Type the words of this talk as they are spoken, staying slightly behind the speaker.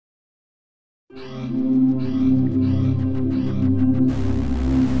Wow.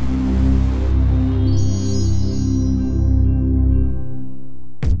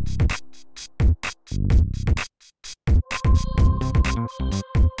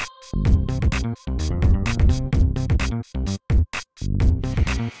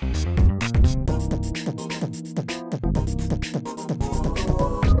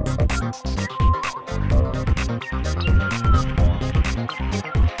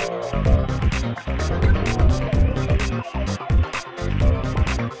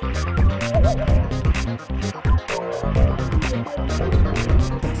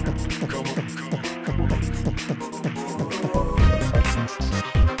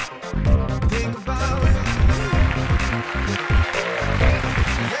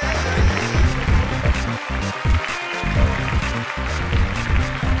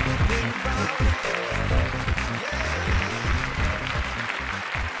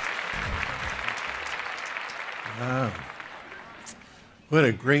 What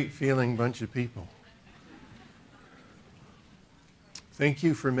a great feeling bunch of people. Thank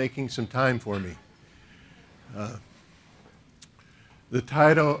you for making some time for me. The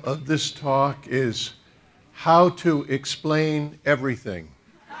title of this talk is How to Explain Everything.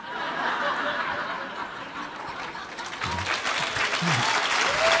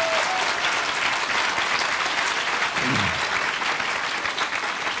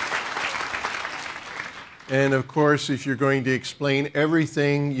 And of course, if you're going to explain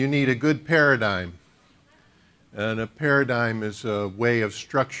everything, you need a good paradigm. And a paradigm is a way of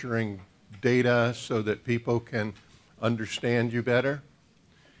structuring data so that people can understand you better.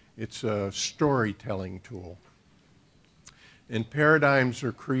 It's a storytelling tool. And paradigms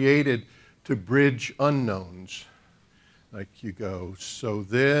are created to bridge unknowns. Like you go, so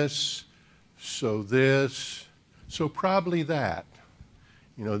this, so probably that.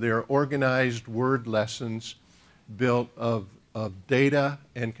 You know, they're organized word lessons built of data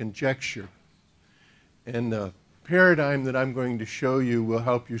and conjecture. And the paradigm that I'm going to show you will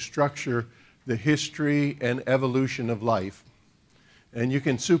help you structure the history and evolution of life. And you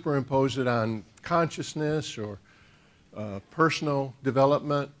can superimpose it on consciousness or personal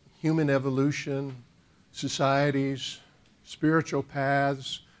development, human evolution, societies, spiritual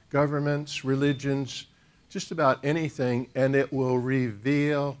paths, governments, religions, just about anything, and it will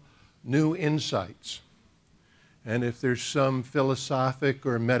reveal new insights. And if there's some philosophic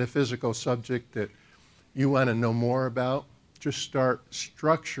or metaphysical subject that you want to know more about, just start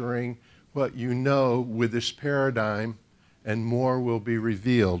structuring what you know with this paradigm, and more will be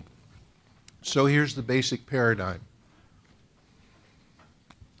revealed. So here's the basic paradigm.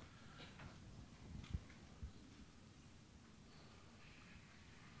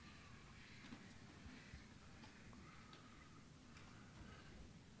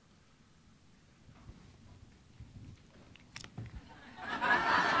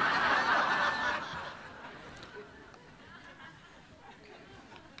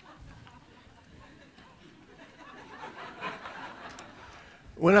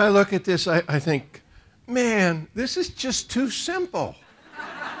 When I look at this, I think, man, this is just too simple.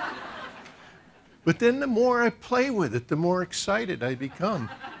 But then the more I play with it, the more excited I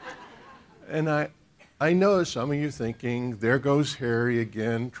become. And I know some of you thinking, there goes Harry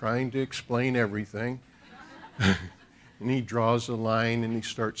again, trying to explain everything. And he draws a line and he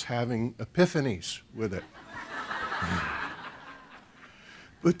starts having epiphanies with it.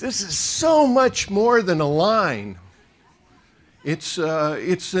 But this is so much more than a line. It's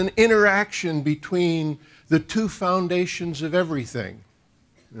an interaction between the two foundations of everything.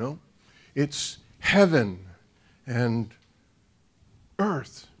 You know? It's heaven and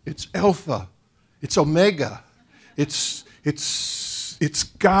earth. It's alpha. It's omega. It's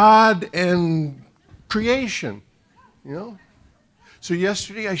God and creation. You know? So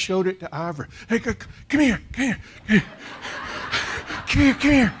yesterday I showed it to Avra. Hey, come here, come here, come here. Come here,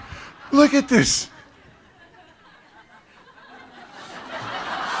 come here. Look at this.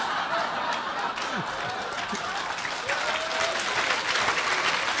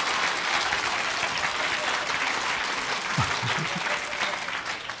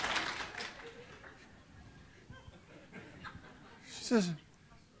 She says,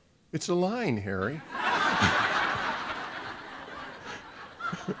 it's a line, Harry.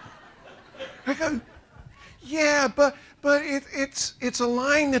 I go, yeah, but it's a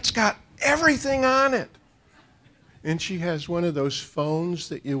line that's got everything on it. And she has one of those phones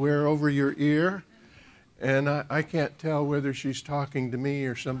that you wear over your ear, and I can't tell whether she's talking to me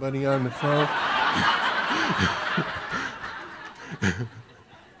or somebody on the phone.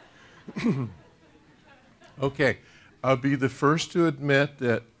 Okay, I'll be the first to admit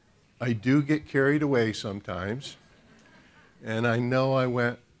that I do get carried away sometimes, and I know I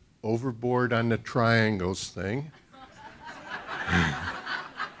went overboard on the triangles thing.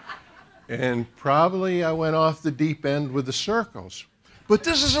 And probably I went off the deep end with the circles. But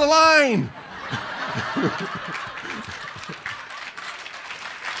this is a line!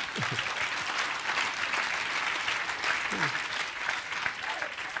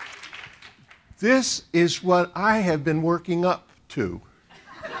 This is what I have been working up to.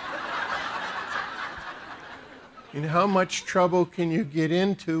 And how much trouble can you get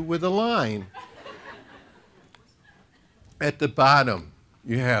into with a line? At the bottom,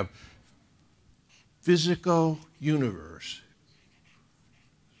 you have physical universe.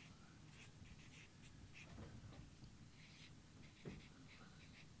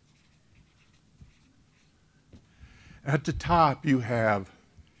 At the top, you have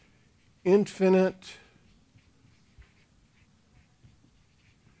infinite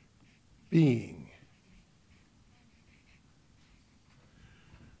being.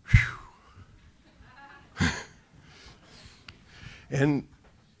 And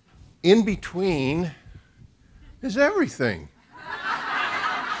in between is everything.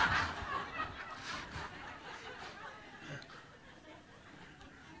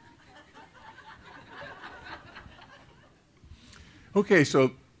 Okay,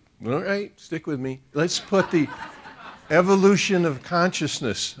 so, all right, stick with me. Let's put the evolution of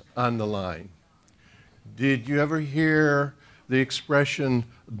consciousness on the line. Did you ever hear the expression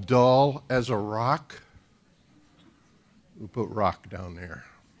dull as a rock? We'll put rock down there.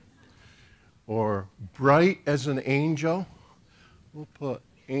 Or bright as an angel? We'll put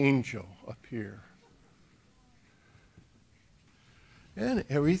angel up here. And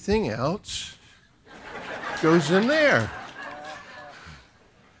everything else goes in there.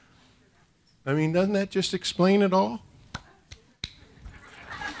 I mean, doesn't that just explain it all?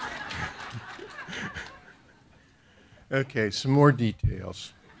 Okay, some more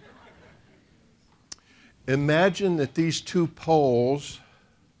details. Imagine that these two poles,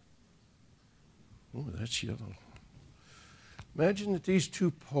 oh, that's yellow. Imagine that these two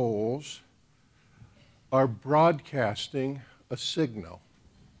poles are broadcasting a signal.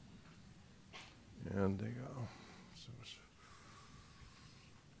 And they go.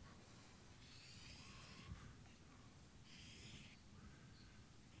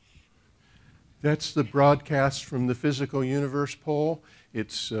 That's the broadcast from the physical universe pole.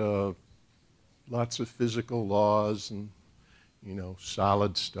 It's lots of physical laws and, you know,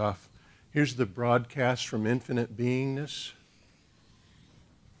 solid stuff. Here's the broadcast from infinite beingness.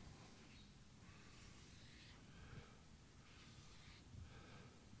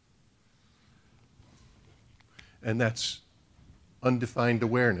 And that's undefined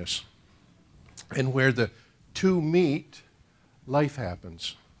awareness. And where the two meet, life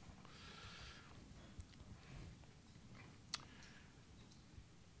happens.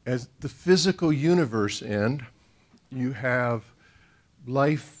 As the physical universe end, you have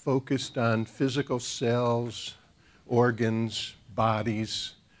life focused on physical cells, organs,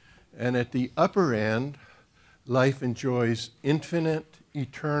 bodies, and at the upper end, life enjoys infinite,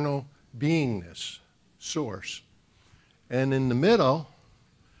 eternal beingness, source. And in the middle,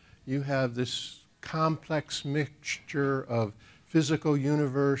 you have this complex mixture of physical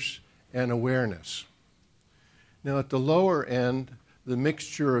universe and awareness. Now at the lower end, the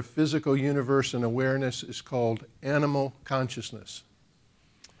mixture of physical universe and awareness is called animal consciousness.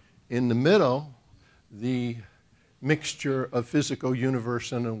 In the middle, the mixture of physical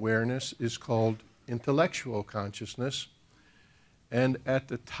universe and awareness is called intellectual consciousness. And at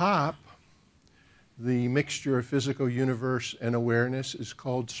the top, the mixture of physical universe and awareness is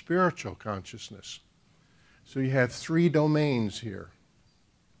called spiritual consciousness. So you have three domains here.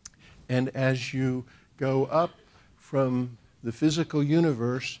 And as you go up from the physical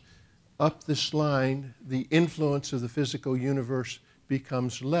universe, up this line, the influence of the physical universe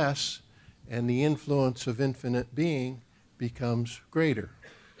becomes less, and the influence of infinite being becomes greater.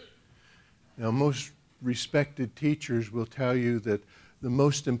 Now, most respected teachers will tell you that the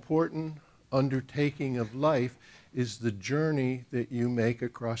most important undertaking of life is the journey that you make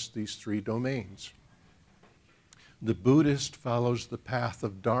across these three domains. The Buddhist follows the path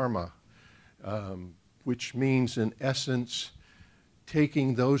of Dharma, which means, in essence,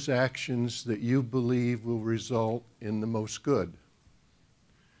 taking those actions that you believe will result in the most good.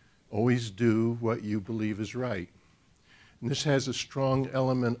 Always do what you believe is right. And this has a strong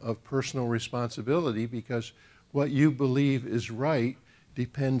element of personal responsibility because what you believe is right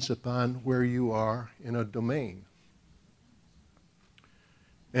depends upon where you are in a domain.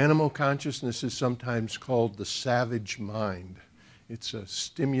 Animal consciousness is sometimes called the savage mind. It's a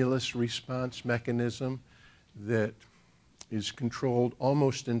stimulus response mechanism that is controlled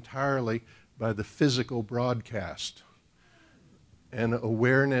almost entirely by the physical broadcast. And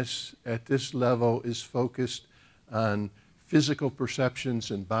awareness at this level is focused on physical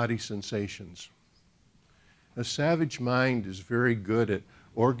perceptions and body sensations. A savage mind is very good at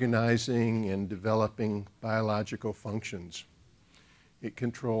organizing and developing biological functions. It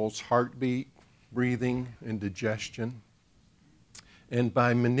controls heartbeat, breathing, and digestion. And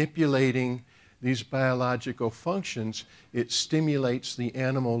by manipulating these biological functions, it stimulates the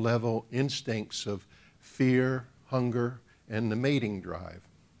animal level instincts of fear, hunger, and the mating drive.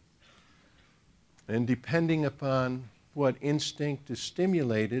 And depending upon what instinct is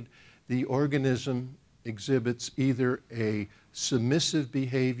stimulated, the organism exhibits either a submissive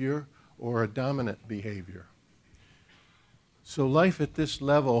behavior or a dominant behavior. So life at this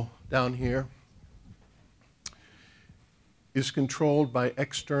level down here is controlled by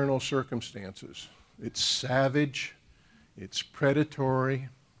external circumstances. It's savage, it's predatory,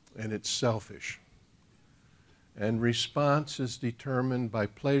 and it's selfish. And response is determined by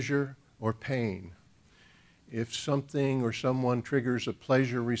pleasure or pain. If something or someone triggers a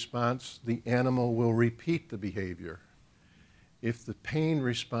pleasure response, the animal will repeat the behavior. If the pain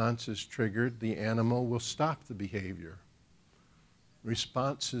response is triggered, the animal will stop the behavior.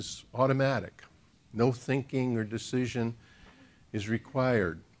 Response is automatic. No thinking or decision is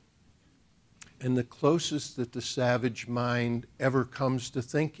required. And the closest that the savage mind ever comes to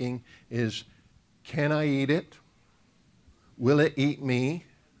thinking is, can I eat it? Will it eat me?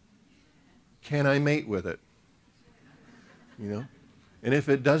 Can I mate with it? You know? And if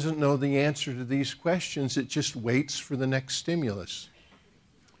it doesn't know the answer to these questions, it just waits for the next stimulus.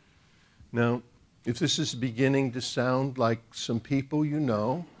 Now, if this is beginning to sound like some people you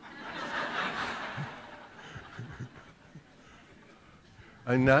know,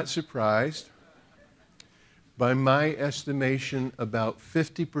 I'm not surprised. By my estimation, about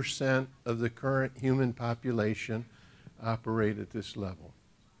 50% of the current human population operate at this level,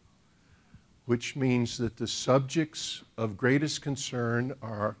 which means that the subjects of greatest concern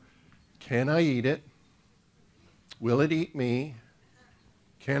are, can I eat it? Will it eat me?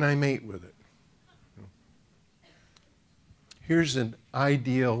 Can I mate with it? Here's an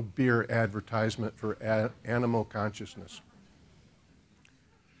ideal beer advertisement for animal consciousness.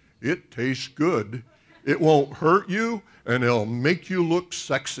 It tastes good, it won't hurt you, and it'll make you look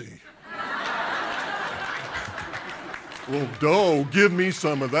sexy. Well, dough, give me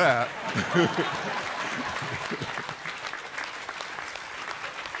some of that.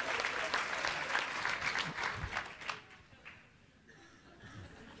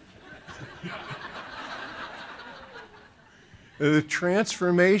 The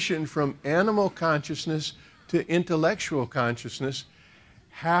transformation from animal consciousness to intellectual consciousness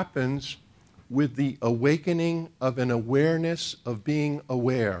happens with the awakening of an awareness of being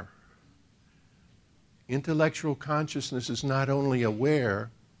aware. Intellectual consciousness is not only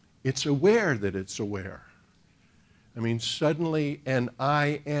aware, it's aware that it's aware. I mean, suddenly an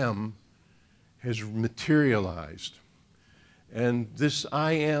I am has materialized. And this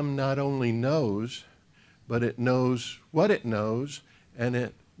I am not only knows, but it knows what it knows, and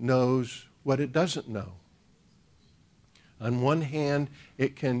it knows what it doesn't know. On one hand,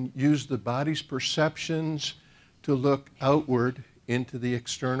 it can use the body's perceptions to look outward into the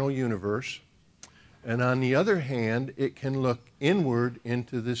external universe. And on the other hand, it can look inward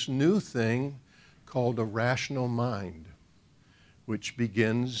into this new thing called a rational mind, which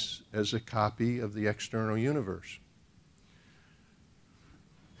begins as a copy of the external universe.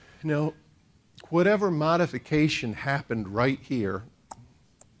 Now, whatever modification happened right here,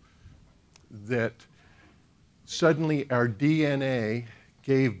 that suddenly our DNA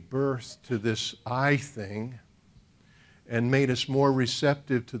gave birth to this I thing and made us more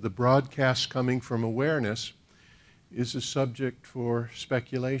receptive to the broadcasts coming from awareness, is a subject for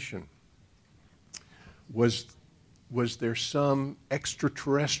speculation. Was there some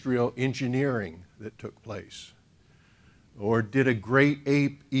extraterrestrial engineering that took place? Or did a great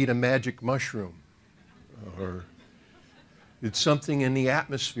ape eat a magic mushroom? Or did something in the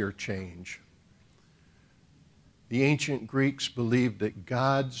atmosphere change? The ancient Greeks believed that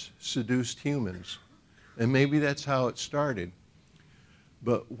gods seduced humans, and maybe that's how it started.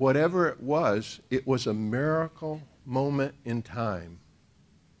 But whatever it was a miracle moment in time.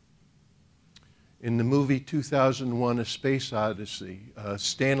 In the movie 2001: A Space Odyssey,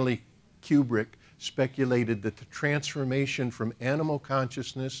 Stanley Kubrick speculated that the transformation from animal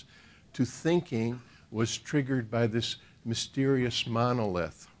consciousness to thinking was triggered by this mysterious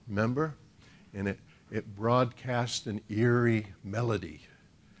monolith, remember? And It broadcast an eerie melody.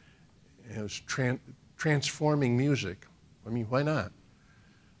 It was transforming music. I mean, why not?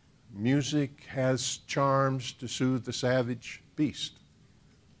 Music has charms to soothe the savage beast.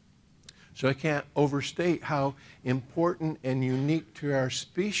 So I can't overstate how important and unique to our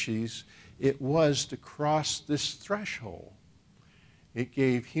species it was to cross this threshold. It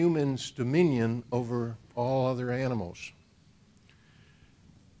gave humans dominion over all other animals.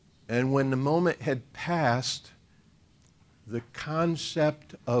 And when the moment had passed, the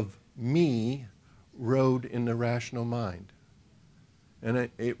concept of me rode in the rational mind. And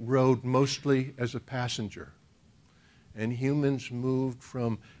it rode mostly as a passenger. And humans moved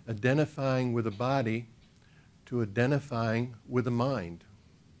from identifying with a body to identifying with a mind.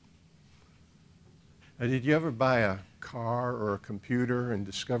 Now, did you ever buy a car or a computer and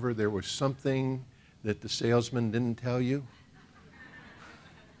discover there was something that the salesman didn't tell you?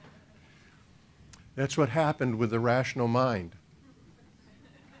 That's what happened with the rational mind.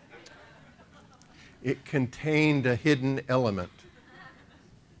 It contained a hidden element.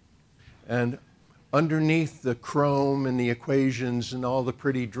 And underneath the chrome and the equations and all the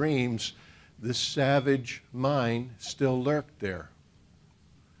pretty dreams, the savage mind still lurked there.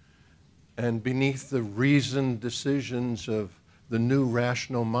 And beneath the reasoned decisions of the new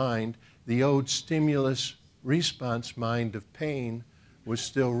rational mind, the old stimulus response mind of pain was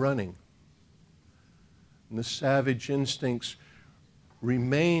still running. And the savage instincts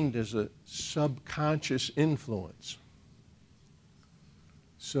remained as a subconscious influence.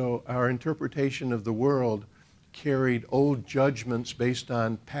 So our interpretation of the world carried old judgments based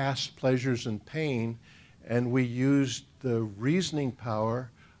on past pleasures and pain, and we used the reasoning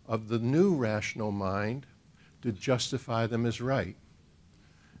power of the new rational mind to justify them as right.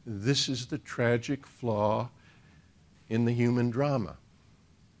 This is the tragic flaw in the human drama.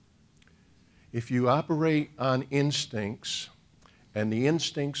 If you operate on instincts and the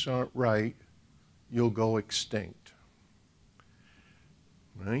instincts aren't right, you'll go extinct.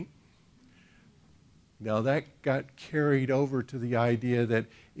 Right? Now that got carried over to the idea that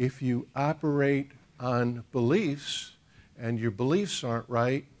if you operate on beliefs and your beliefs aren't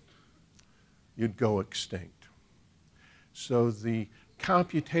right, you'd go extinct. So the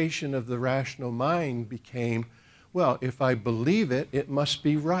computation of the rational mind became, well, if I believe it, it must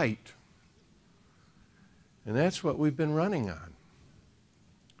be right. And that's what we've been running on.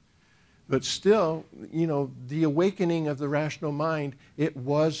 But still, you know, the awakening of the rational mind, it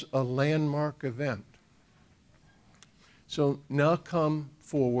was a landmark event. So now come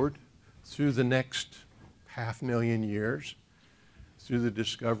forward through the next 500,000 years, through the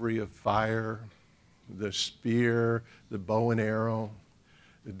discovery of fire, the spear, the bow and arrow,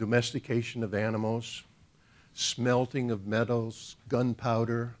 the domestication of animals, smelting of metals,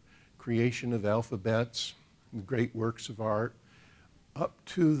 gunpowder, creation of alphabets, great works of art, up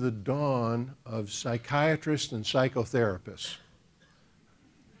to the dawn of psychiatrists and psychotherapists.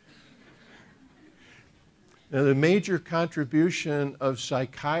 Now, the major contribution of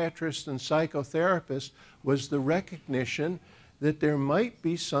psychiatrists and psychotherapists was the recognition that there might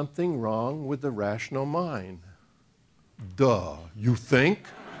be something wrong with the rational mind. Duh, you think?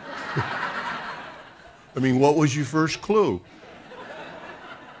 I mean, what was your first clue?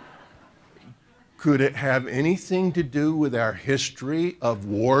 Could it have anything to do with our history of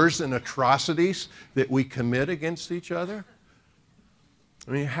wars and atrocities that we commit against each other?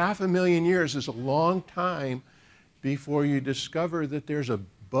 I mean, 500,000 years is a long time before you discover that there's a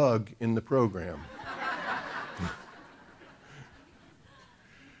bug in the program.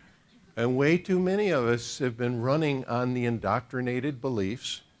 And way too many of us have been running on the indoctrinated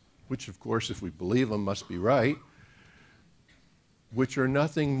beliefs, which of course, if we believe them, must be right, which are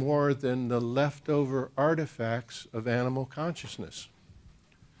nothing more than the leftover artifacts of animal consciousness.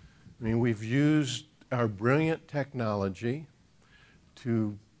 I mean, we've used our brilliant technology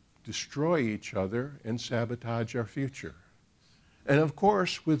to destroy each other and sabotage our future. And of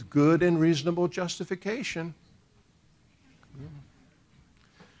course, with good and reasonable justification.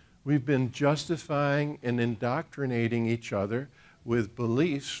 We've been justifying and indoctrinating each other with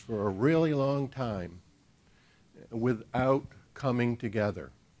beliefs for a really long time without coming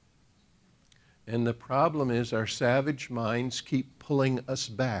together. And the problem is our savage minds keep pulling us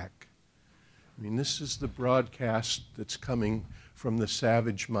back. I mean, this is the broadcast that's coming from the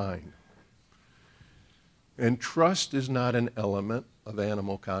savage mind. And trust is not an element of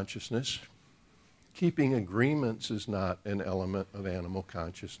animal consciousness. Keeping agreements is not an element of animal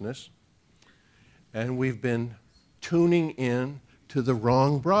consciousness. And we've been tuning in to the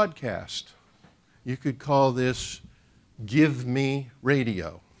wrong broadcast. You could call this give me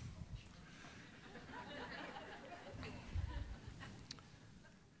radio.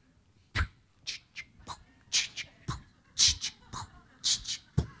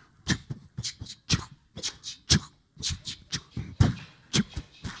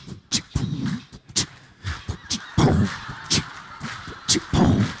 Need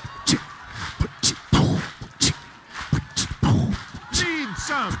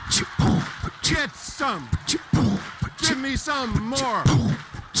some. Get some. Give me some more.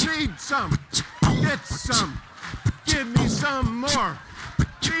 Need some. Get some. Give me some more.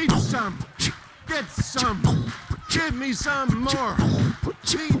 Need some. Get some. Give me some more.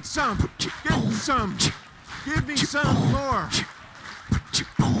 Need some. Get some. Give me some more.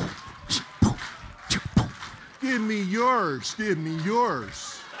 Give me yours. Give me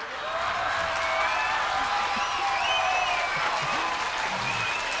yours.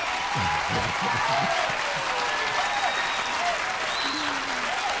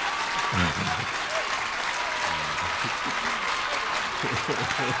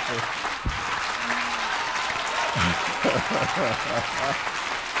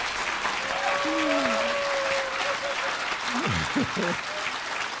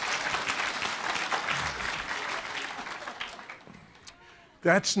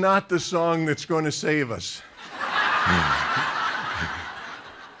 That's not the song that's going to save us.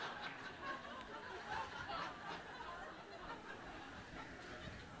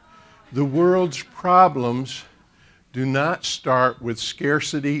 The world's problems do not start with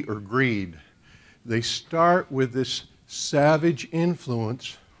scarcity or greed. They start with this savage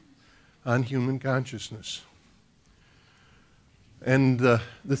influence on human consciousness. And the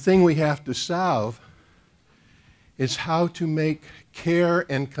thing we have to solve is how to make care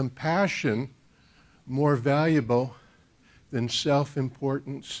and compassion more valuable than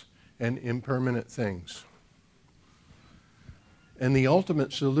self-importance and impermanent things. And the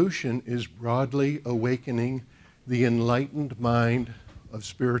ultimate solution is broadly awakening the enlightened mind of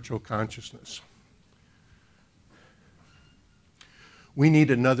spiritual consciousness. We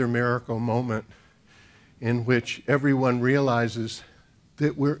need another miracle moment in which everyone realizes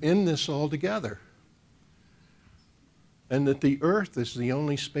that we're in this all together, and that the earth is the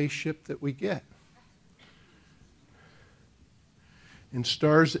only spaceship that we get. And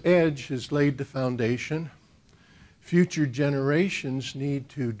Star's Edge has laid the foundation. Future generations need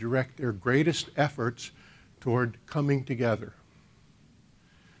to direct their greatest efforts toward coming together.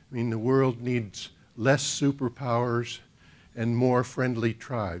 I mean, the world needs less superpowers and more friendly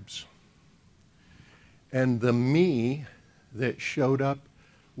tribes. And the me that showed up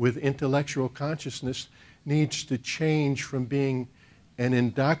with intellectual consciousness needs to change from being an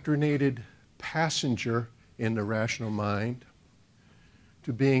indoctrinated passenger in the rational mind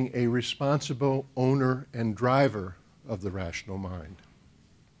to being a responsible owner and driver of the rational mind.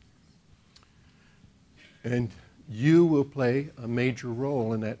 And you will play a major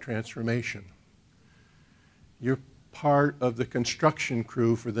role in that transformation. You're part of the construction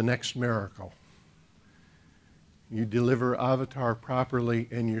crew for the next miracle. You deliver Avatar properly,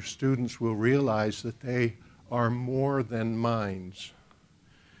 and your students will realize that they are more than minds,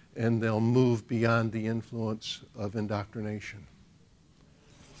 and they'll move beyond the influence of indoctrination.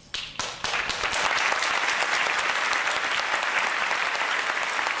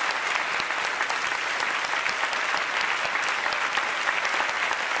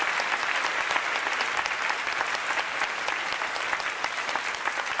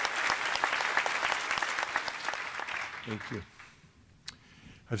 Thank you.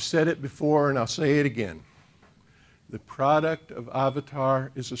 I've said it before and I'll say it again. The product of Avatar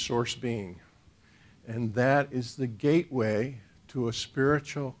is a source being, and that is the gateway to a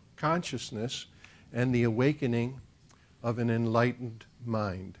spiritual consciousness and the awakening of an enlightened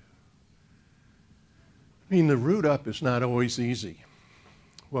mind. I mean, the root up is not always easy.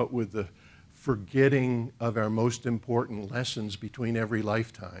 What with the forgetting of our most important lessons between every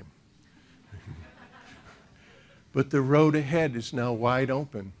lifetime. But the road ahead is now wide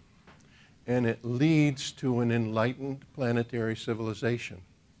open, and it leads to an enlightened planetary civilization.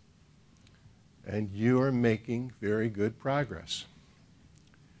 And you are making very good progress.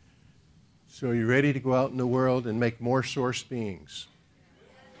 So are you ready to go out in the world and make more source beings?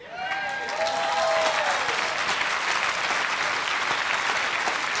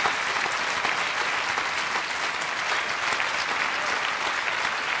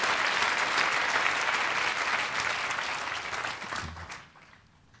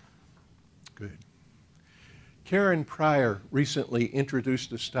 Good. Karen Pryor recently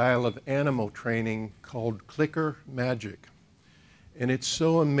introduced a style of animal training called clicker magic. And it's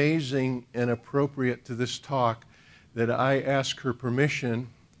so amazing and appropriate to this talk that I ask her permission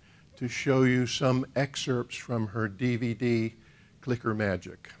to show you some excerpts from her DVD, Clicker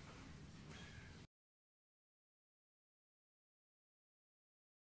Magic.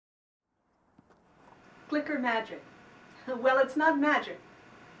 Clicker magic. Well, it's not magic,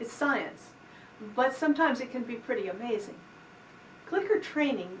 it's science. But sometimes it can be pretty amazing. Clicker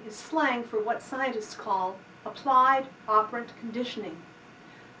training is slang for what scientists call applied operant conditioning,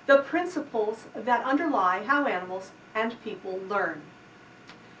 the principles that underlie how animals and people learn.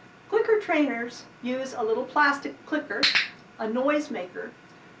 Clicker trainers use a little plastic clicker, a noisemaker,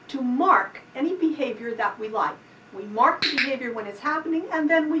 to mark any behavior that we like. We mark the behavior when it's happening, and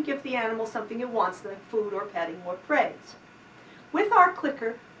then we give the animal something it wants, like food or petting or praise. With our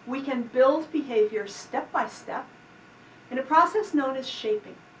clicker, we can build behavior step by step in a process known as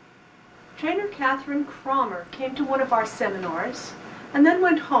shaping. Trainer Catherine Cromer came to one of our seminars and then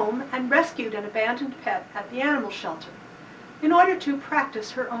went home and rescued an abandoned pet at the animal shelter in order to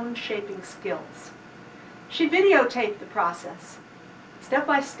practice her own shaping skills. She videotaped the process, step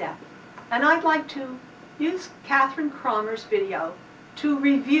by step, and I'd like to use Catherine Cromer's video to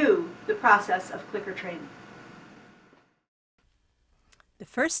review the process of clicker training. The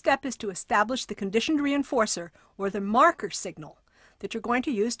first step is to establish the conditioned reinforcer, or the marker signal, that you're going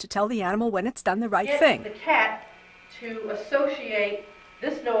to use to tell the animal when it's done the right thing. Get the cat to associate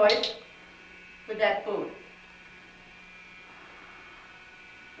this noise with that food.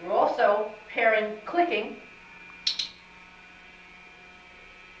 We're also pairing clicking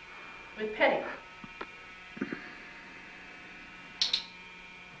with petting, which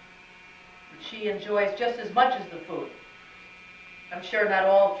she enjoys just as much as the food. I'm sure not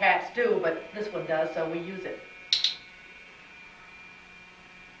all cats do, but this one does, so we use it.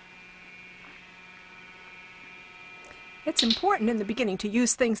 It's important in the beginning to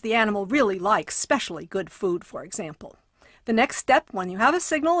use things the animal really likes, especially good food, for example. The next step, when you have a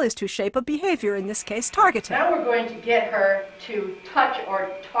signal, is to shape a behavior, in this case, targeting. Now we're going to get her to touch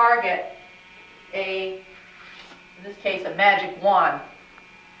or target in this case, a magic wand.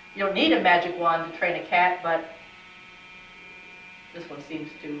 You don't need a magic wand to train a cat, but this one seems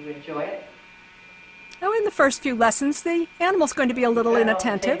to enjoy it. Now, in the first few lessons, the animal's going to be a little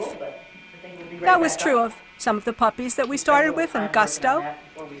inattentive. That was true of some of the puppies that we started with, and Gusto.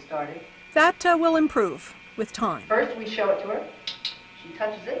 That will improve with time. First, we show it to her. She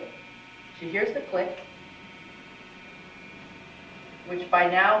touches it. She hears the click, which by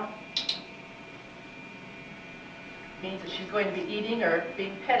now means that she's going to be eating or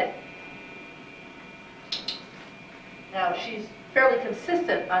being petted. Now, she's fairly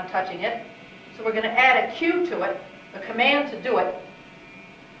consistent on touching it, so we're going to add a cue to it, a command to do it.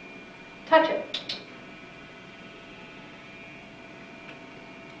 Touch it.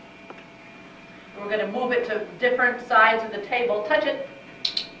 We're going to move it to different sides of the table. Touch it.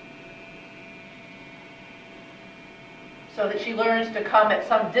 So that she learns to come at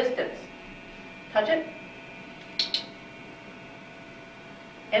some distance. Touch it.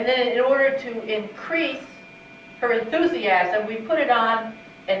 And then in order to increase her enthusiasm, we put it on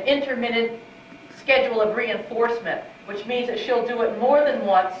an intermittent schedule of reinforcement, which means that she'll do it more than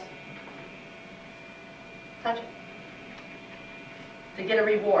once. Touch it. To get a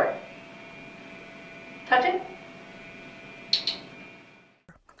reward. Touch it.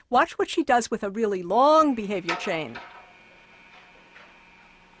 Watch what she does with a really long behavior chain.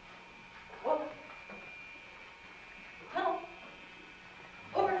 Over. Tunnel.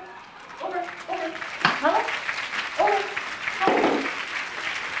 Over. Over. Over. Tunnel. Over. Tunnel.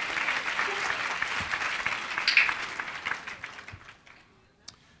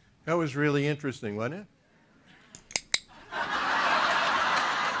 That was really interesting, wasn't it?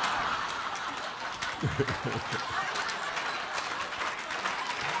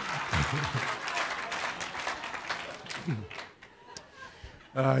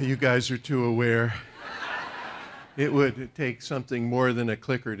 You guys are too aware. It would take something more than a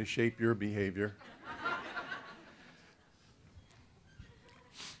clicker to shape your behavior.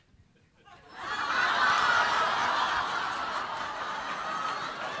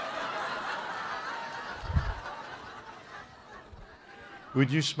 Would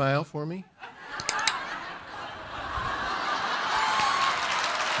you smile for me?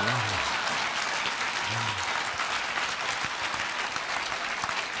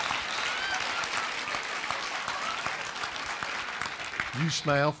 You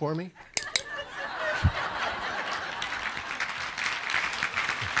smile for me?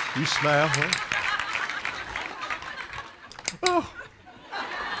 You smile for me? Oh.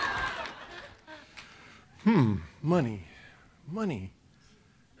 Money. Money.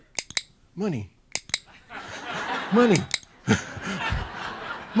 Money. Money.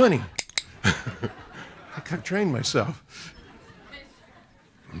 Money. I could train myself.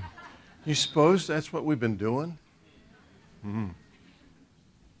 You suppose that's what we've been doing?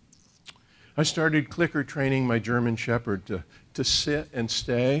 I started clicker training my German Shepherd to sit and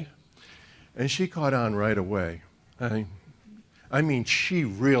stay, and she caught on right away. I mean, she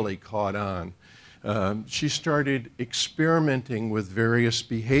really caught on. She started experimenting with various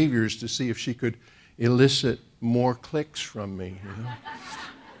behaviors to see if she could elicit more clicks from me. You know?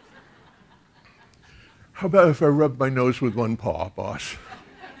 How about if I rub my nose with one paw, boss?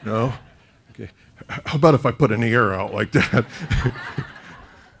 No? Okay. How about if I put an ear out like that?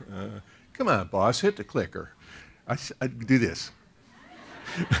 Come on, boss, hit the clicker. I do this.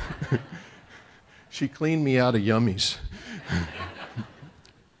 She cleaned me out of yummies.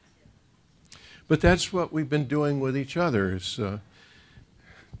 But that's what we've been doing with each other, is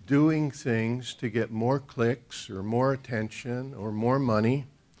doing things to get more clicks or more attention or more money.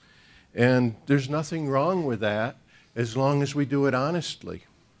 And there's nothing wrong with that as long as we do it honestly.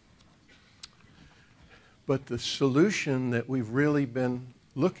 But the solution that we've really been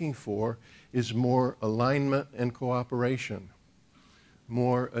looking for is more alignment and cooperation,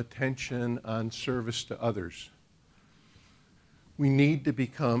 more attention on service to others. We need to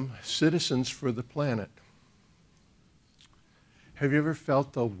become citizens for the planet. Have you ever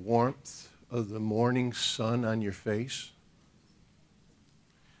felt the warmth of the morning sun on your face?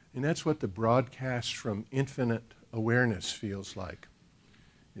 And that's what the broadcast from infinite awareness feels like.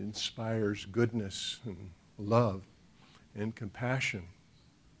 It inspires goodness and love and compassion.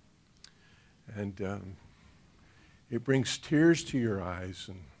 And it brings tears to your eyes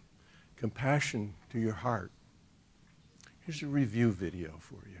and compassion to your heart. Here's a review video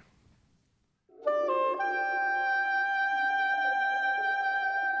for you.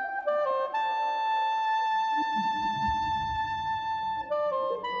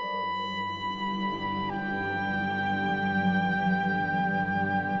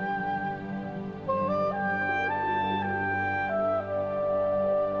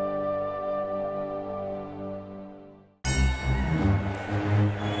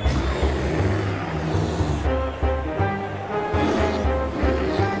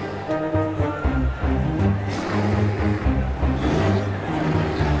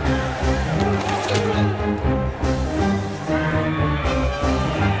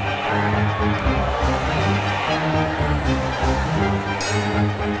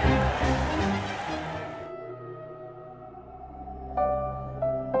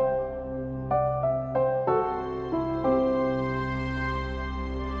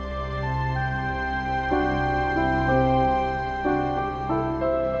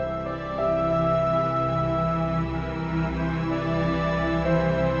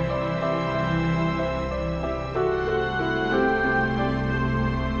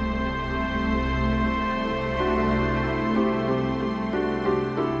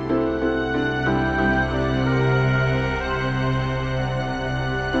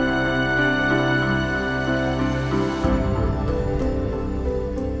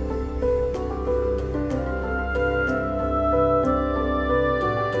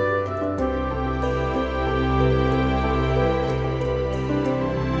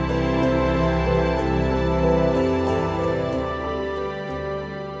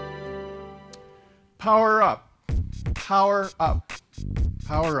 Power up, power up,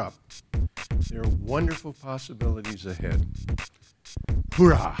 power up. There are wonderful possibilities ahead.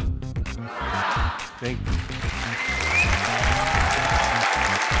 Hoorah! Thank you.